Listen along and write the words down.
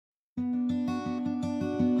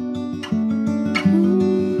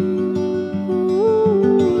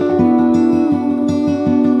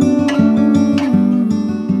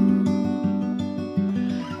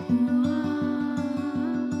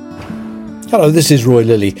Hello, this is Roy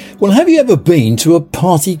Lilly. Well, have you ever been to a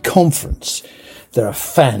party conference? They're a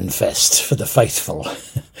fan fest for the faithful.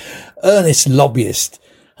 Earnest lobbyists,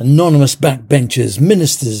 anonymous backbenchers,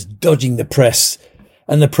 ministers dodging the press,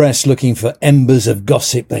 and the press looking for embers of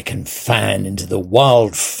gossip they can fan into the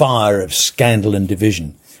wild fire of scandal and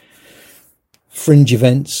division. Fringe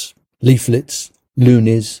events, leaflets,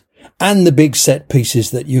 loonies, and the big set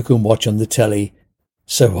pieces that you can watch on the telly,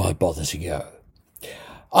 so why bother to go?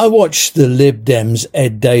 I watched the Lib Dems'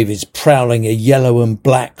 Ed Davies prowling a yellow and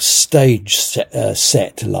black stage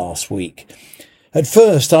set last week. At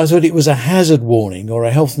first, I thought it was a hazard warning or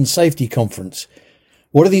a health and safety conference.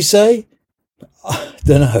 What did he say? I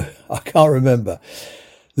don't know. I can't remember.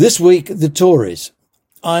 This week, the Tories.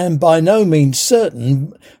 I am by no means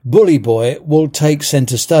certain Bully Boy will take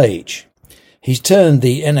centre stage. He's turned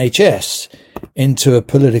the NHS into a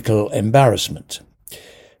political embarrassment.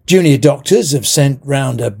 Junior doctors have sent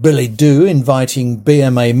round a billy-do inviting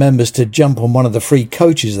BMA members to jump on one of the free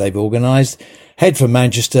coaches they've organised, head for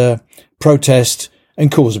Manchester, protest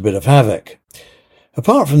and cause a bit of havoc.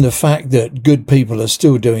 Apart from the fact that good people are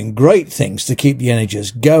still doing great things to keep the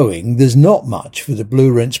NHS going, there's not much for the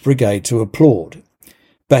Blue Rinse Brigade to applaud.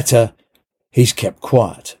 Better, he's kept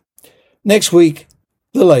quiet. Next week,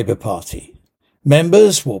 the Labour Party.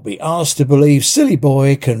 Members will be asked to believe Silly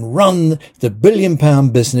Boy can run the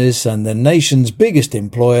billion-pound business and the nation's biggest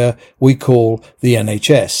employer we call the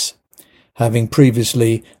NHS, having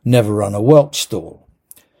previously never run a whelk stall.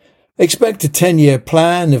 Expect a 10-year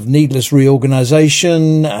plan of needless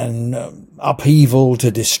reorganisation and upheaval to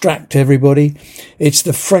distract everybody. It's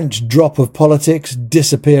the French drop of politics,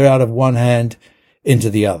 disappear out of one hand into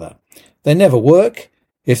the other. They never work.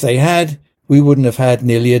 If they had, we wouldn't have had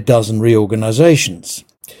nearly a dozen reorganisations.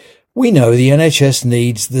 We know the NHS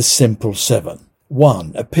needs the simple 7.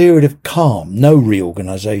 1. A period of calm, no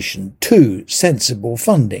reorganisation. 2. Sensible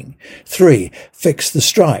funding. 3. Fix the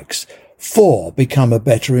strikes. 4. Become a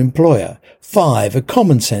better employer. 5. A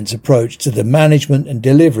common sense approach to the management and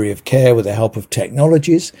delivery of care with the help of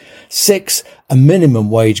technologies. 6. A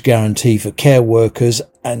minimum wage guarantee for care workers.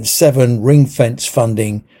 And 7. Ring-fence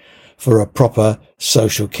funding for a proper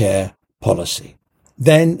social care policy.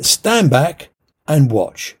 Then stand back and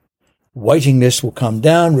watch. Waiting lists will come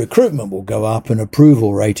down, recruitment will go up, and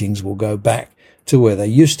approval ratings will go back to where they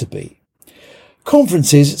used to be.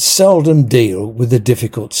 Conferences seldom deal with the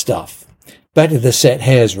difficult stuff. Better to set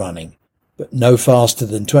hares running, but no faster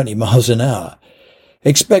than 20 miles an hour.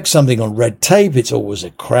 Expect something on red tape, it's always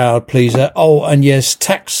a crowd pleaser. Oh, and yes,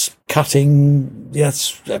 tax cutting,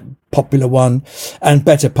 that's a popular one, and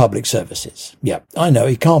better public services. Yeah, I know,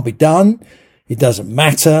 it can't be done, it doesn't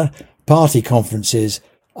matter, party conferences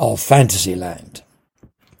are fantasy land.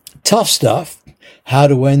 Tough stuff, how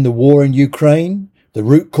to end the war in Ukraine, the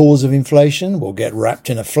root cause of inflation will get wrapped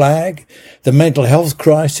in a flag, the mental health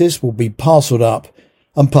crisis will be parcelled up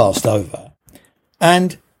and passed over.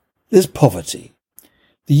 And there's poverty.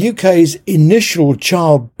 The UK's initial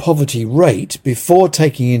child poverty rate, before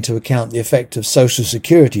taking into account the effect of social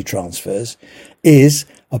security transfers, is,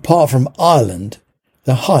 apart from Ireland,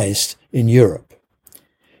 the highest in Europe.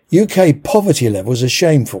 UK poverty levels are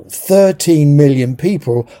shameful. 13 million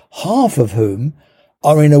people, half of whom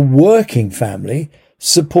are in a working family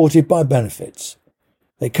supported by benefits.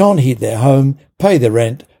 They can't heat their home, pay the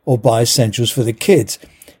rent, or buy essentials for the kids.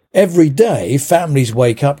 Every day, families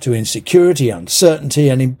wake up to insecurity, uncertainty,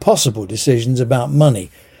 and impossible decisions about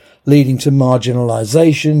money, leading to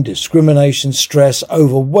marginalisation, discrimination, stress,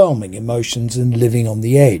 overwhelming emotions, and living on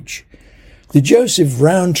the edge. The Joseph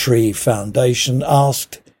Rowntree Foundation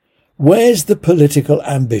asked, where's the political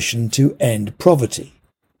ambition to end poverty?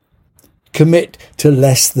 Commit to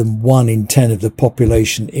less than 1 in 10 of the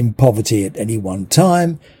population in poverty at any one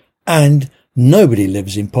time, and nobody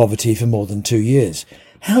lives in poverty for more than 2 years.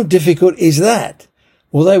 How difficult is that?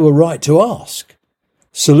 Well, they were right to ask.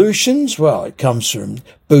 Solutions? Well, it comes from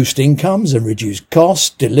boost incomes and reduce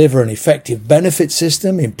costs, deliver an effective benefit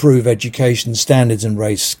system, improve education standards and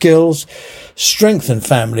raise skills, strengthen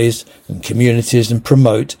families and communities and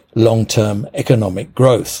promote long-term economic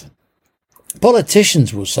growth.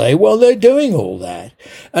 Politicians will say, well, they're doing all that.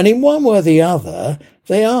 And in one way or the other,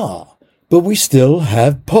 they are. But we still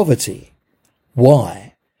have poverty. Why?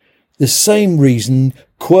 The same reason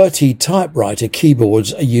QWERTY typewriter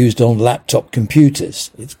keyboards are used on laptop computers.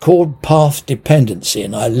 It's called path dependency,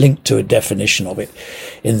 and I linked to a definition of it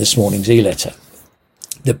in this morning's e-letter.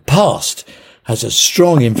 The past has a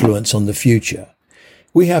strong influence on the future.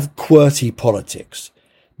 We have QWERTY politics.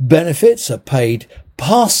 Benefits are paid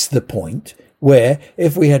past the point where,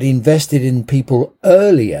 if we had invested in people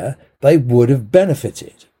earlier, they would have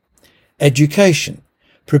benefited. education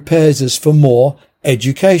prepares us for more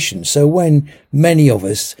education. So when many of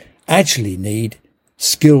us actually need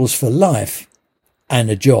skills for life and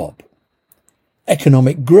a job.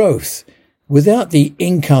 Economic growth. Without the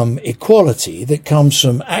income equality that comes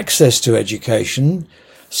from access to education,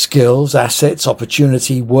 skills, assets,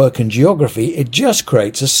 opportunity, work and geography, it just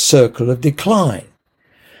creates a circle of decline.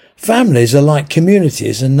 Families are like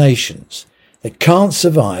communities and nations. They can't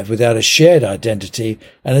survive without a shared identity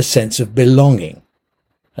and a sense of belonging.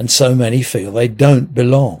 And so many feel they don't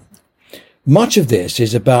belong. Much of this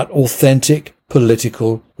is about authentic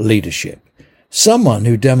political leadership. Someone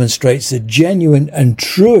who demonstrates a genuine and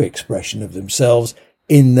true expression of themselves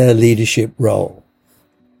in their leadership role.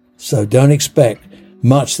 So don't expect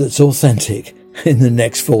much that's authentic in the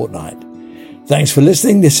next fortnight. Thanks for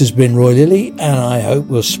listening. This has been Roy Lilly, and I hope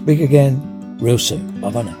we'll speak again real soon.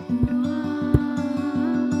 Bye-bye now.